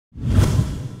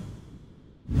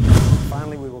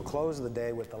Finally, we will close the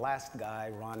day with the last guy,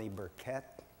 Ronnie Burkett.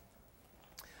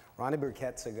 Ronnie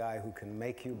Burkett's a guy who can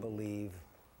make you believe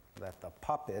that the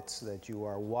puppets that you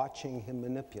are watching him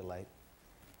manipulate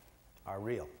are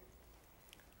real.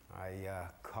 I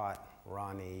caught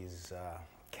Ronnie's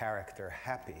character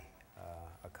Happy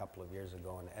a couple of years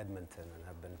ago in Edmonton and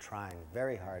have been trying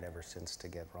very hard ever since to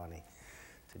get Ronnie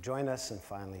to join us, and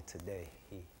finally today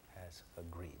he has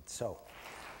agreed. So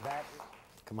that,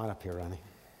 come on up here, Ronnie.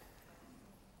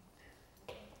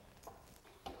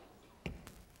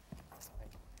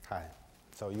 Hi.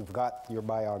 So you've got your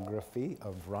biography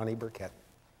of Ronnie Burkett.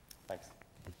 Thanks.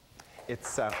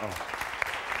 It's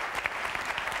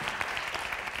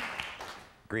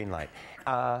green light.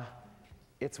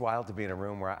 It's wild to be in a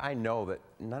room where I know that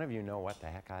none of you know what the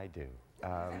heck I do.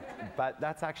 But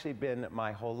that's actually been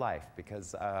my whole life,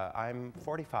 because I'm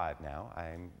 45 now.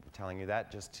 I'm telling you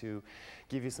that just to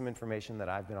give you some information that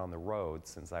I've been on the road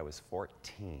since I was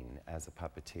 14 as a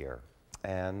puppeteer.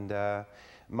 And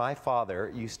my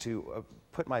father used to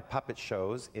put my puppet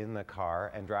shows in the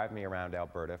car and drive me around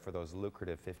Alberta for those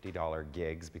lucrative $50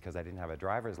 gigs, because I didn't have a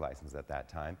driver's license at that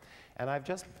time. And I've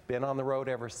just been on the road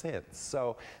ever since.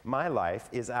 So my life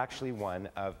is actually one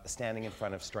of standing in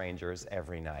front of strangers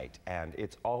every night. And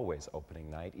it's always opening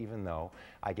night, even though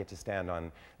I get to stand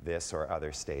on this or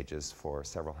other stages for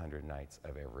several hundred nights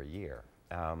of every year.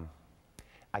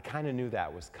 I kind of knew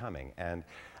that was coming. And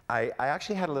I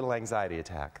actually had a little anxiety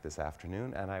attack this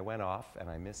afternoon, and I went off and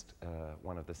I missed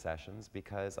one of the sessions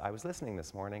because I was listening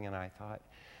this morning and I thought,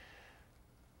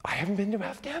 I haven't been to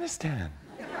Afghanistan.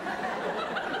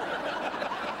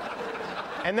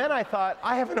 And then I thought,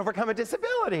 I haven't overcome a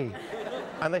disability.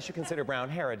 Unless you consider brown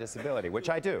hair a disability, which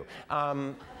I do.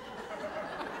 Thank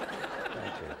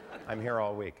you. I'm here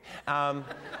all week. And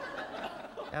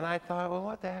I thought, well,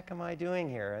 what the heck am I doing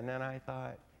here? And then I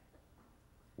thought,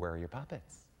 where are your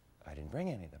puppets? I didn't bring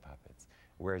any of the puppets.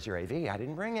 Where's your AV? I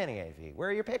didn't bring any AV. Where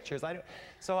are your pictures?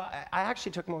 So I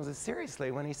actually took Moses seriously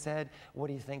when he said,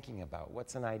 what are you thinking about?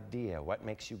 What's an idea? What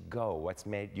makes you go? What's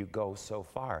made you go so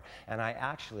far? And I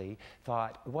actually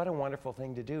thought, what a wonderful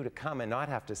thing to do, to come and not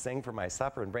have to sing for my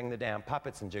supper and bring the damn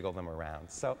puppets and jiggle them around.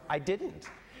 So I didn't.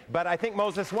 But I think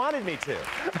Moses wanted me to.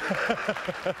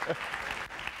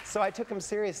 So I took him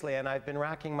seriously, and I've been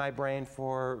racking my brain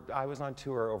I was on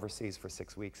tour overseas for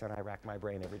 6 weeks, and I racked my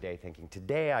brain every day thinking,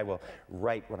 today I will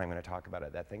write what I'm going to talk about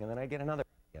at that thing, and then I get another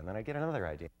idea, and then I get another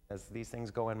idea. As these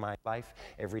things go in my life,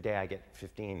 every day I get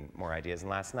 15 more ideas, and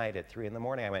last night at 3 in the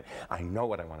morning I went, I know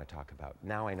what I want to talk about.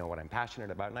 Now I know what I'm passionate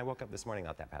about, and I woke up this morning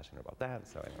not that passionate about that,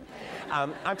 so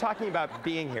anyway. I'm talking about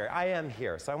being here. I am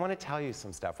here, so I want to tell you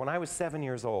some stuff. When I was 7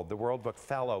 years old, the World Book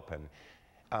fell open.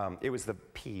 It was the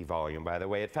P volume, by the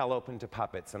way. It fell open to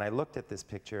puppets, and I looked at this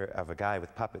picture of a guy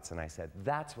with puppets, and I said,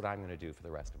 that's what I'm going to do for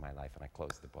the rest of my life, and I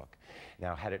closed the book.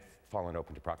 Now, had it fallen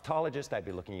open to proctologist, I'd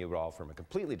be looking at you all from a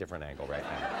completely different angle right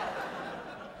now.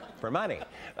 For money.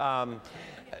 But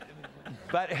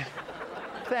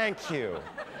thank you.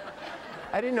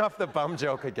 I didn't know if the bum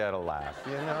joke could get a laugh,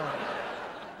 you know?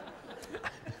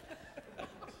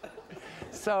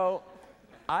 So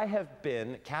I have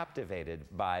been captivated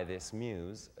by this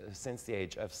muse since the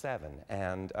age of 7,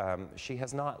 and she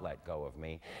has not let go of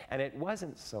me. And it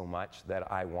wasn't so much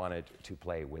that I wanted to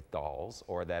play with dolls,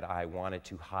 or that I wanted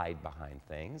to hide behind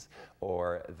things,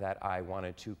 or that I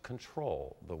wanted to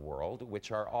control the world,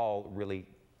 which are all really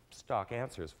stock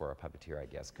answers for a puppeteer, I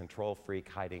guess. Control freak,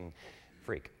 hiding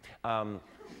freak.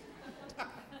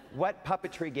 What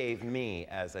puppetry gave me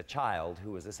as a child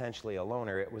who was essentially a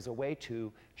loner, it was a way to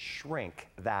shrink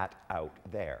that out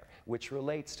there, which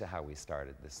relates to how we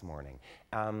started this morning.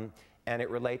 And it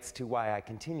relates to why I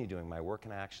continue doing my work,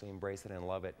 and I actually embrace it and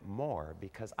love it more,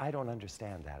 because I don't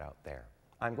understand that out there.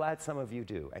 I'm glad some of you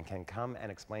do and can come and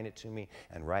explain it to me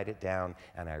and write it down,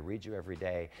 and I read you every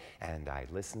day, and I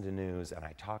listen to news, and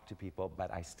I talk to people,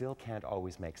 but I still can't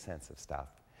always make sense of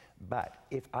stuff. But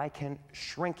if I can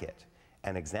shrink it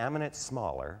and examine it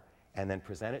smaller, and then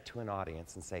present it to an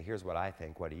audience and say, here's what I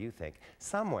think, what do you think?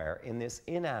 Somewhere in this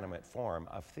inanimate form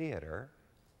of theater,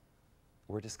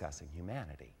 we're discussing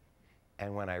humanity.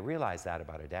 And when I realized that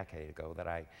about a decade ago, that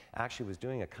I actually was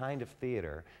doing a kind of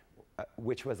theater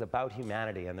which was about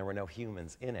humanity and there were no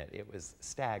humans in it, it was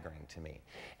staggering to me.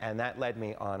 And that led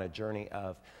me on a journey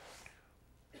of,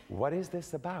 what is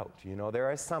this about? You know,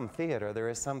 there is some theater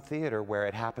where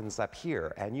it happens up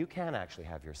here, and you can actually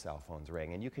have your cell phones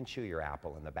ring, and you can chew your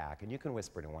apple in the back, and you can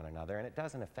whisper to one another, and it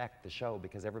doesn't affect the show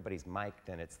because everybody's mic'd,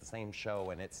 and it's the same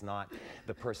show, and it's not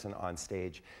the person on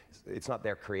stage, it's not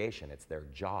their creation, it's their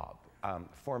job.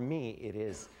 For me, it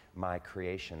is my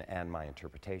creation and my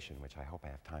interpretation, which I hope I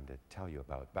have time to tell you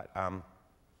about. But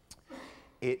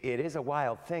it is a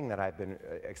wild thing that I've been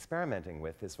experimenting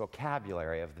with, this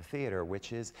vocabulary of the theater,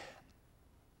 which is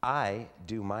I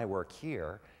do my work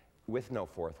here with no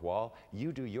fourth wall,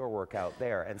 you do your work out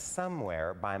there, and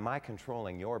somewhere by my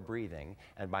controlling your breathing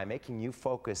and by making you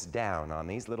focus down on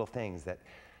these little things, that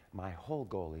my whole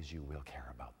goal is you will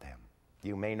care about them.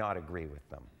 You may not agree with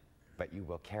them, but you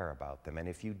will care about them. And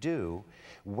if you do,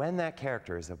 when that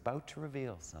character is about to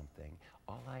reveal something,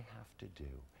 all I have to do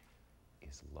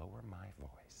is lower my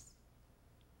voice.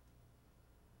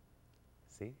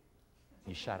 See?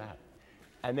 You shut up.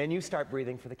 And then you start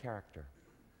breathing for the character.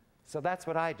 So that's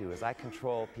what I do, is I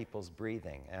control people's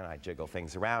breathing, and I jiggle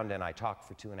things around, and I talk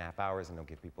for 2.5 hours, and don't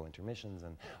give people intermissions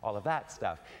and all of that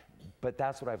stuff. But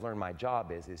that's what I've learned my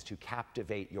job is to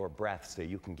captivate your breath so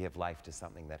you can give life to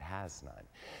something that has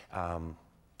none.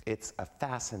 It's a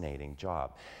fascinating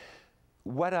job.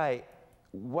 What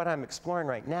I'm exploring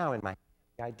right now in my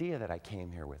idea that I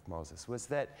came here with, Moses, was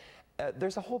that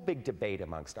there's a whole big debate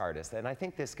amongst artists, and I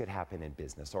think this could happen in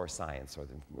business or science or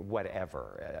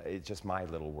whatever. It's just my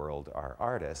little world are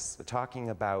artists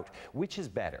talking about which is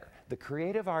better, the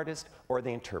creative artist or the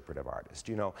interpretive artist.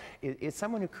 You know, is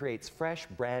someone who creates fresh,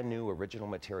 brand new, original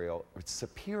material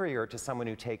superior to someone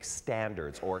who takes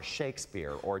standards or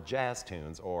Shakespeare or jazz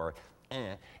tunes or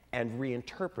and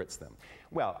reinterprets them?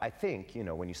 Well, I think, you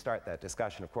know, when you start that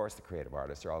discussion, of course, the creative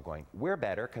artists are all going, we're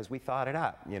better because we thought it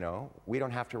up, you know. We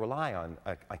don't have to rely on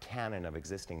a canon of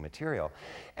existing material.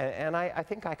 And I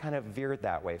think I kind of veered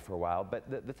that way for a while, but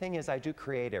the thing is, I do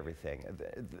create everything.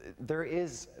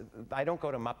 I don't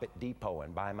go to Muppet Depot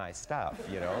and buy my stuff,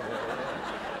 you know.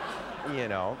 You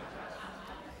know.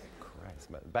 Christ,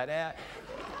 but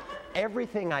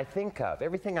everything I think of,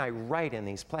 everything I write in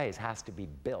these plays has to be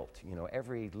built. You know,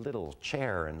 every little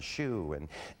chair and shoe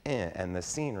and the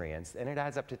scenery, and it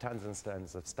adds up to tons and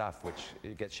tons of stuff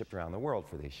which gets shipped around the world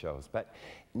for these shows. But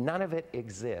none of it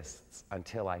exists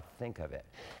until I think of it.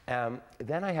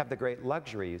 Then I have the great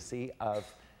luxury, you see, of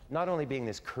not only being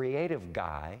this creative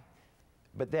guy,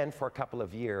 but then for a couple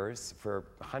of years, for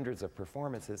hundreds of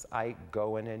performances, I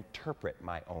go and interpret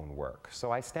my own work.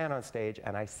 So I stand on stage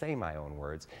and I say my own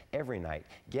words every night,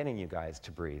 getting you guys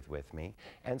to breathe with me.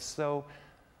 And so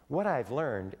what I've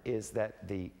learned is that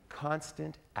the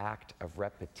constant act of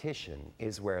repetition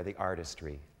is where the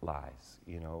artistry lies.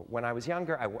 You know, when I was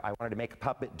younger, I wanted to make a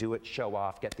puppet, do it, show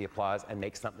off, get the applause, and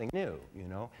make something new, you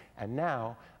know. And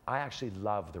now, I actually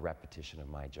love the repetition of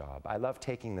my job. I love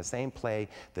taking the same play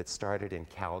that started in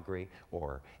Calgary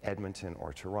or Edmonton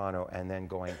or Toronto and then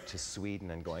going to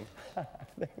Sweden and going,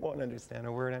 they won't understand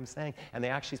a word I'm saying. And they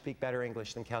actually speak better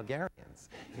English than Calgarians,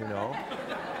 you know.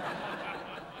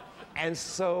 And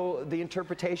so the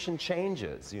interpretation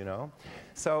changes, you know.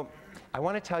 So I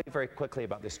want to tell you very quickly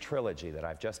about this trilogy that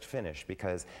I've just finished,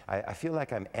 because I feel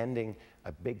like I'm ending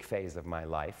a big phase of my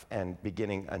life and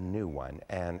beginning a new one.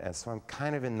 And so I'm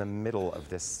kind of in the middle of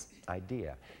this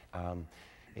idea.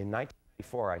 In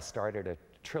 1994, I started a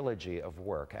trilogy of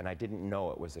work, and I didn't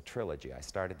know it was a trilogy. I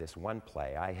started this one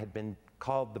play. I had been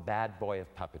called the bad boy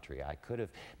of puppetry. I could have,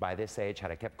 by this age,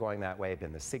 had I kept going that way,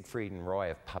 been the Siegfried and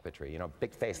Roy of puppetry. You know,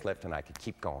 big facelift, and I could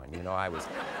keep going. You know, I was,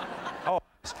 I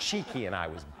was cheeky, and I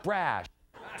was brash.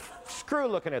 Screw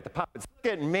looking at the puppets,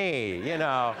 look at me, you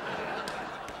know.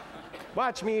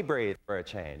 Watch me breathe for a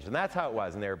change. And that's how it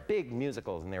was. And they were big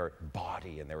musicals, and they were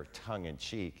bawdy, and they were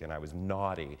tongue-in-cheek, and I was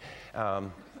naughty.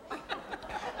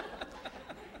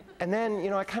 And then, you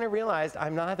know, I kind of realized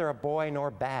I'm neither a boy nor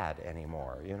bad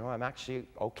anymore. You know, I'm actually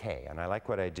okay, and I like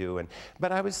what I do.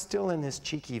 But I was still in this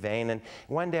cheeky vein, and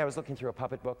one day I was looking through a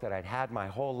puppet book that I'd had my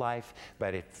whole life,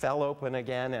 but it fell open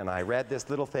again, and I read this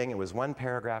little thing. It was one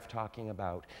paragraph talking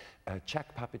about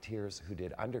Czech puppeteers who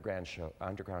did underground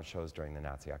shows during the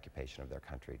Nazi occupation of their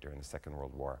country during the Second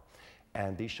World War.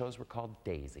 And these shows were called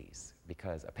daisies,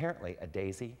 because apparently a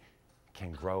daisy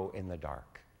can grow in the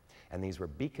dark. And these were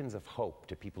beacons of hope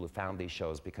to people who found these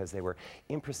shows, because they were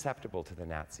imperceptible to the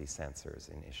Nazi censors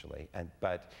initially.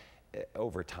 But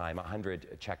over time,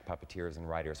 100 Czech puppeteers and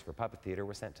writers for puppet theater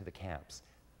were sent to the camps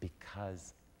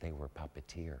because they were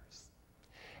puppeteers.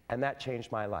 And that changed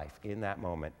my life in that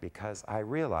moment, because I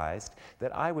realized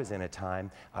that I was in a time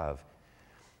of,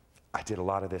 I did a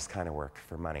lot of this kind of work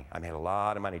for money. I made a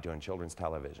lot of money doing children's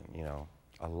television, you know.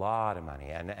 A lot of money,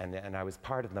 and I was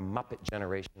part of the Muppet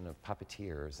generation of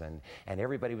puppeteers, and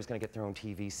everybody was going to get their own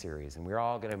TV series, and we were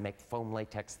all going to make foam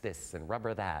latex this and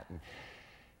rubber that,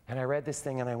 and I read this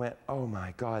thing and I went, oh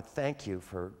my God, thank you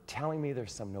for telling me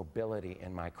there's some nobility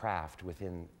in my craft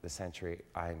within the century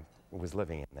I'm was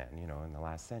living in then, you know, in the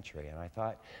last century. And I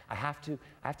thought, I have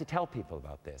to tell people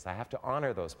about this. I have to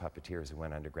honor those puppeteers who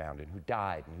went underground and who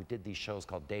died and who did these shows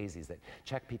called Daisies that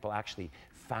Czech people actually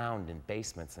found in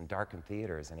basements and darkened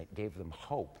theaters, and it gave them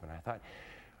hope. And I thought,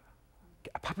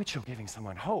 a puppet show giving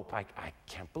someone hope, I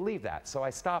can't believe that. So I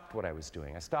stopped what I was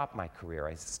doing. I stopped my career.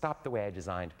 I stopped the way I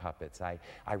designed puppets. I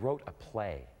wrote a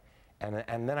play.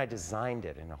 And then I designed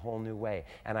it in a whole new way.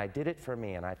 And I did it for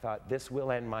me, and I thought, this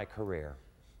will end my career,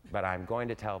 but I'm going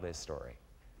to tell this story.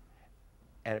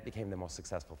 And it became the most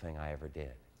successful thing I ever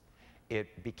did.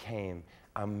 It became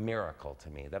a miracle to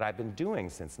me that I've been doing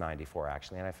since '94,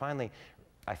 actually, and I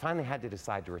finally had to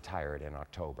decide to retire it in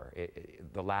October.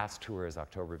 The last tour is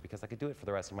October because I could do it for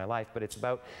the rest of my life, but it's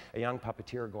about a young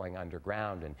puppeteer going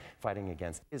underground and fighting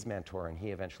against his mentor, and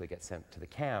he eventually gets sent to the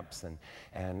camps, and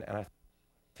I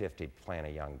 50 playing a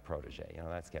young protege. You know,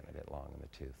 that's getting a bit long in the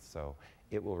tooth, so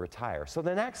it will retire. So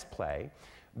the next play,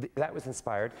 that was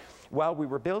inspired. While we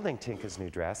were building Tinka's New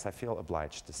Dress, I feel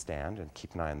obliged to stand and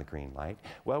keep an eye on the green light.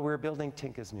 While we were building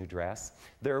Tinka's New Dress,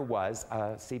 there was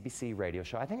a CBC radio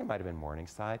show, I think it might have been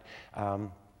Morningside,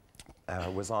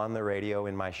 was on the radio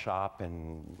in my shop,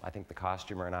 and I think the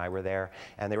costumer and I were there,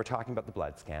 and they were talking about the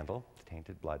blood scandal, the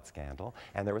tainted blood scandal,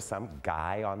 and there was some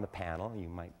guy on the panel, you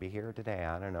might be here today,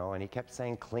 I don't know, and he kept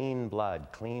saying clean blood,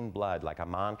 like a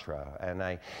mantra, and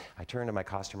I turned to my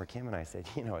costumer Kim and I said,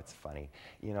 you know, it's funny,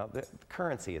 you know, the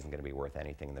currency isn't going to be worth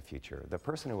anything in the future. The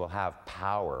person who will have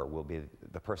power will be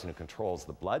the person who controls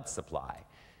the blood supply.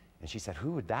 And she said,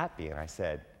 who would that be? And I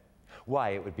said, why,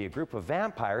 it would be a group of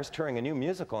vampires touring a new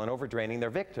musical and overdraining their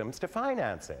victims to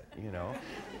finance it, you know?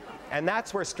 And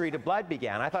that's where Street of Blood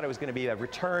began. I thought it was going to be a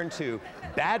return to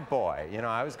Bad Boy. You know,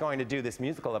 I was going to do this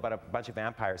musical about a bunch of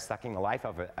vampires sucking the life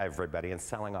out of everybody and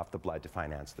selling off the blood to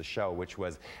finance the show, which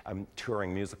was a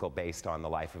touring musical based on the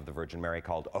life of the Virgin Mary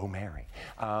called Oh Mary.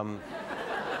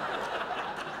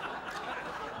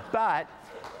 But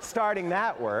starting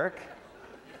that work,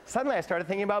 suddenly I started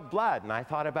thinking about blood, and I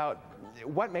thought about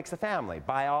what makes a family?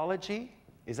 Biology?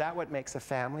 Is that what makes a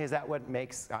family? Is that what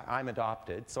makes, I'm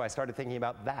adopted, so I started thinking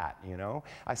about that, you know?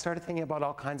 I started thinking about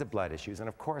all kinds of blood issues, and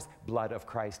of course, blood of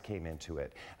Christ came into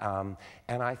it. And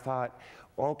I thought,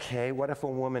 okay, what if a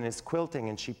woman is quilting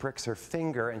and she pricks her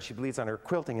finger and she bleeds on her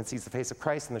quilting and sees the face of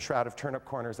Christ in the shroud of Turnip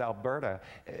Corners, Alberta,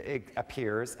 it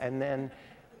appears, and then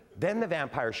the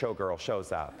vampire showgirl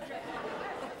shows up.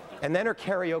 And then her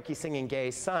karaoke singing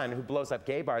gay son, who blows up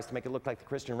gay bars to make it look like the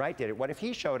Christian right did it. What if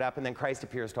he showed up and then Christ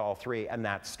appears to all three, and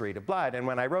that's Street of Blood? And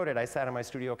when I wrote it, I sat on my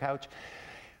studio couch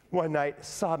one night,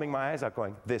 sobbing my eyes out,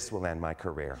 going, this will end my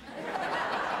career.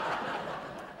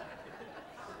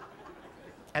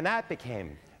 And that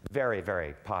became very,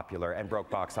 very popular and broke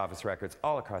box office records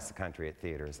all across the country at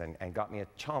theaters, and got me a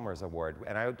Chalmers Award.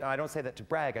 And I don't say that to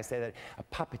brag, I say that a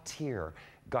puppeteer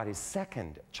got his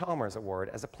second Chalmers Award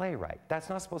as a playwright. That's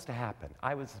not supposed to happen.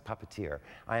 I was a puppeteer.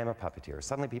 I am a puppeteer.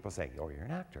 Suddenly people say, oh, you're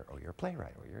an actor, oh, you're a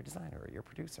playwright, or you're a designer, or you're a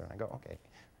producer. And I go, okay,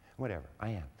 whatever, I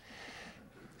am.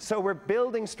 So we're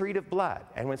building Street of Blood,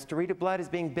 and when Street of Blood is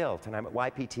being built, and I'm at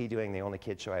YPT doing the only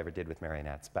kids show I ever did with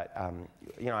marionettes, but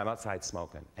you know, I'm outside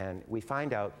smoking, and we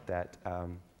find out that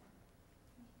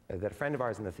that a friend of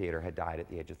ours in the theater had died at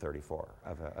the age of 34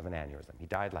 of an aneurysm. He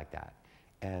died like that,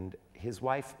 and his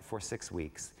wife, for 6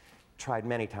 weeks, tried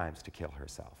many times to kill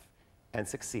herself, and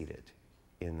succeeded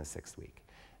in the 6th week.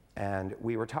 And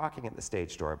we were talking at the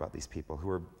stage door about these people who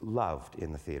were loved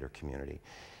in the theater community.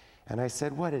 And I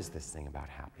said, what is this thing about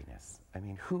happiness? I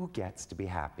mean, who gets to be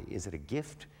happy? Is it a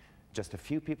gift just a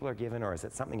few people are given, or is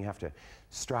it something you have to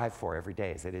strive for every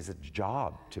day? Is it a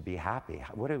job to be happy?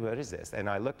 What is this? And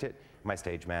I looked at my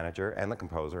stage manager and the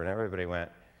composer, and everybody went,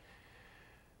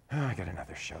 oh, I got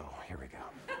another show, here we go.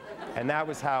 And that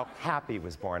was how Happy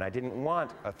was born. I didn't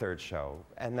want a third show,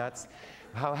 and that's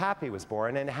how Happy was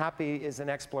born. And Happy is an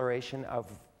exploration of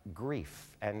grief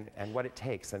and what it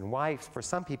takes, and why, for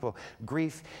some people,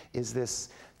 grief is this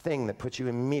thing that puts you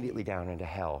immediately down into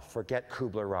hell. Forget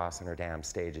Kubler-Ross and her damn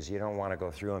stages. You don't want to go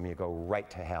through them, you go right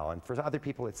to hell. And for other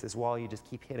people, it's this wall you just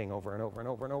keep hitting over and over and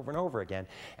over and over and over again.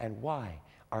 And why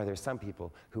are there some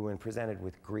people who, when presented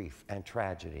with grief and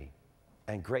tragedy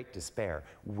and great despair,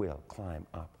 will climb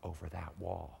up over that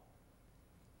wall?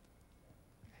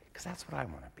 Because that's what I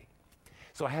want to be.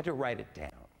 So I had to write it down.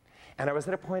 And I was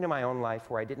at a point in my own life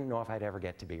where I didn't know if I'd ever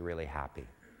get to be really happy.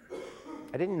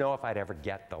 I didn't know if I'd ever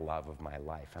get the love of my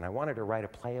life. And I wanted to write a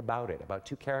play about it, about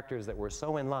two characters that were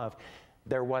so in love,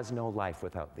 there was no life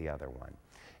without the other one.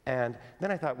 And then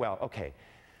I thought, well, okay,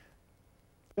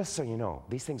 just so you know,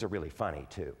 these things are really funny,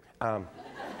 too.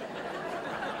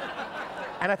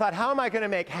 And I thought, how am I going to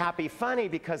make happy funny?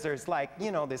 Because there's like,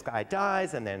 you know, this guy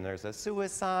dies, and then there's a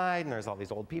suicide, and there's all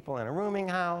these old people in a rooming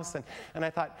house. And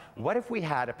I thought, what if we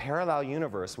had a parallel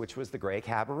universe, which was the Grey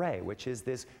Cabaret, which is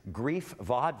this grief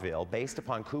vaudeville based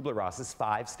upon Kubler-Ross's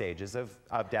 5 stages of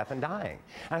death and dying.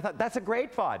 And I thought, that's a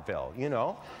great vaudeville, you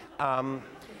know.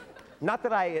 Not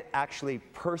that I actually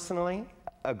personally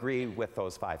agree with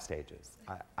those 5 stages.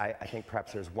 I think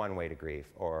perhaps there's one way to grieve,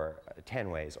 or 10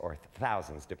 ways, or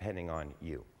thousands, depending on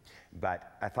you.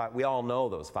 But I thought we all know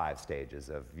those 5 stages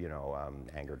of, you know,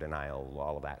 anger, denial,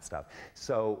 all of that stuff.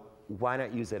 So why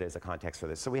not use it as a context for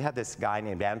this? So we had this guy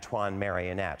named Antoine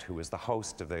Marionette, who was the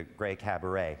host of the Grey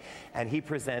Cabaret, and he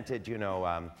presented, you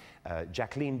know,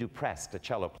 Jacqueline Duprest, a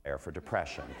cello player, for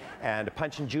depression, and a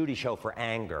Punch and Judy show for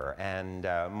anger, and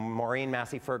Maureen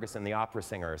Massey-Ferguson, the opera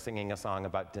singer, singing a song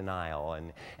about denial,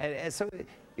 and so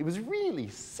it was really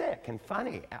sick and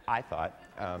funny, I thought.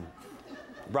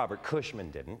 Robert Cushman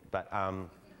didn't, but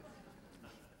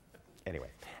anyway.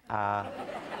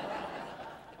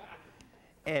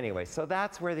 Anyway, so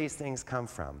that's where these things come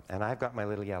from, and I've got my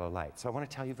little yellow light. So I want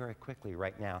to tell you very quickly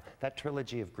right now, that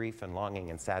trilogy of grief and longing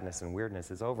and sadness and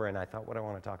weirdness is over, and I thought what I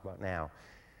want to talk about now,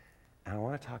 and I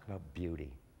want to talk about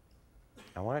beauty.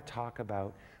 I want to talk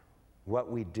about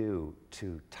what we do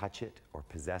to touch it or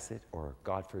possess it or,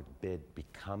 God forbid,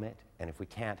 become it, and if we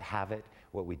can't have it,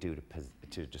 what we do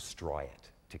to destroy it,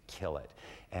 to kill it.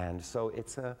 And so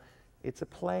it's a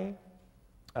play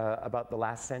about the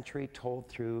last century told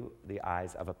through the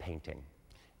eyes of a painting.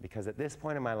 Because at this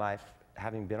point in my life,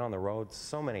 having been on the road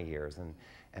so many years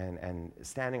and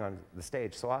standing on the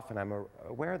stage so often, I'm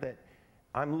aware that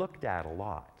I'm looked at a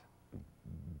lot,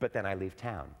 but then I leave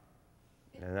town.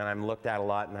 And then I'm looked at a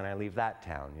lot, and then I leave that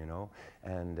town, you know?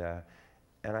 And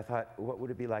I thought, what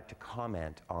would it be like to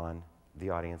comment on the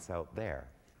audience out there?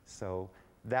 So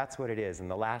that's what it is. And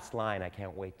the last line I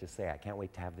can't wait to say. I can't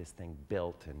wait to have this thing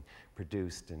built and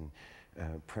produced and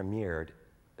premiered,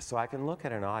 so I can look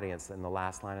at an audience in the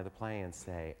last line of the play and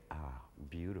say, ah,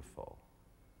 beautiful.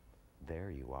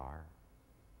 There you are.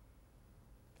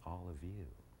 All of you.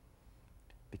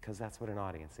 Because that's what an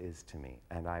audience is to me.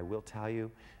 And I will tell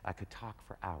you, I could talk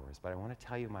for hours, but I want to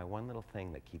tell you my one little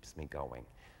thing that keeps me going.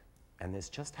 And this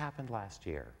just happened last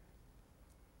year.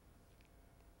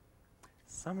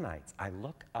 Some nights I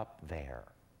look up there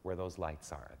where those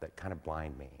lights are that kind of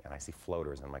blind me, and I see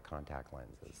floaters in my contact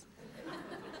lenses.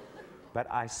 But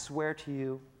I swear to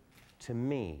you, to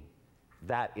me,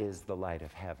 that is the light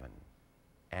of heaven.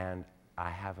 And I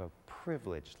have a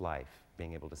privileged life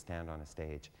being able to stand on a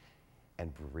stage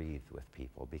and breathe with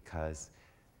people, because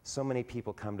so many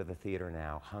people come to the theater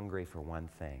now hungry for one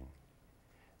thing.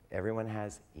 Everyone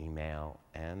has email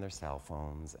and their cell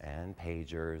phones and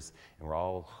pagers, and we're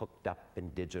all hooked up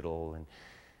and digital. And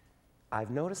I've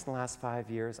noticed in the last 5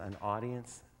 years an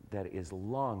audience that is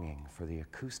longing for the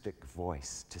acoustic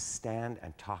voice to stand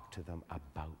and talk to them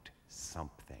about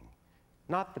something.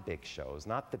 Not the big shows,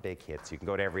 not the big hits you can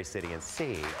go to every city and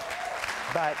see,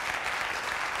 but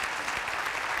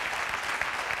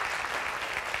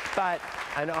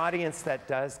an audience that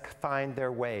does find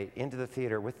their way into the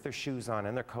theater with their shoes on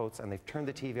and their coats, and they've turned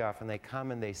the TV off, and they come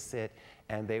and they sit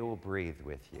and they will breathe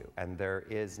with you. And there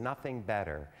is nothing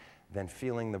better than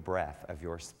feeling the breath of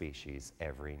your species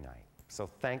every night. So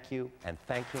thank you, and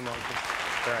thank you, Moses,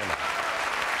 very much.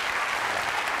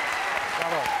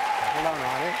 Bravo. Hold on,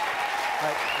 Ronnie.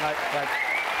 Right.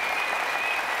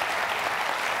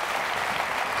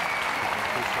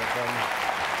 Appreciate it very much.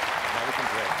 Now we can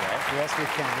break, right? Yes, we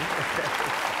can.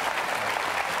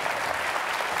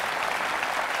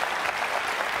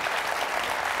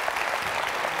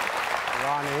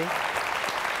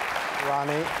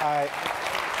 Ronnie,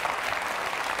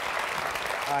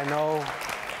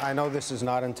 I know this is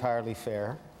not entirely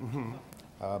fair,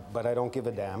 but I don't give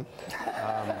a damn.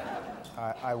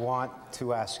 I want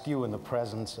to ask you, in the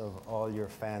presence of all your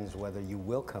fans, whether you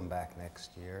will come back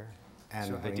next year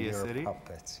and bring your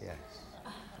puppets. Yes.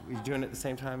 Are you doing it at the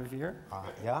same time of year?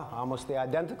 Yeah, almost the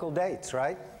identical dates,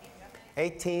 right?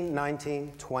 18,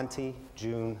 19, 20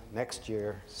 June next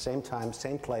year, same time,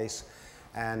 same place.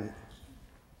 And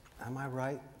am I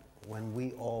right? When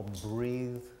we all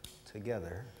breathe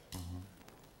together,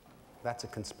 that's a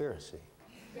conspiracy.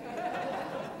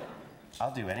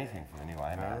 I'll do anything for the new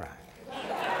IMAX. All right.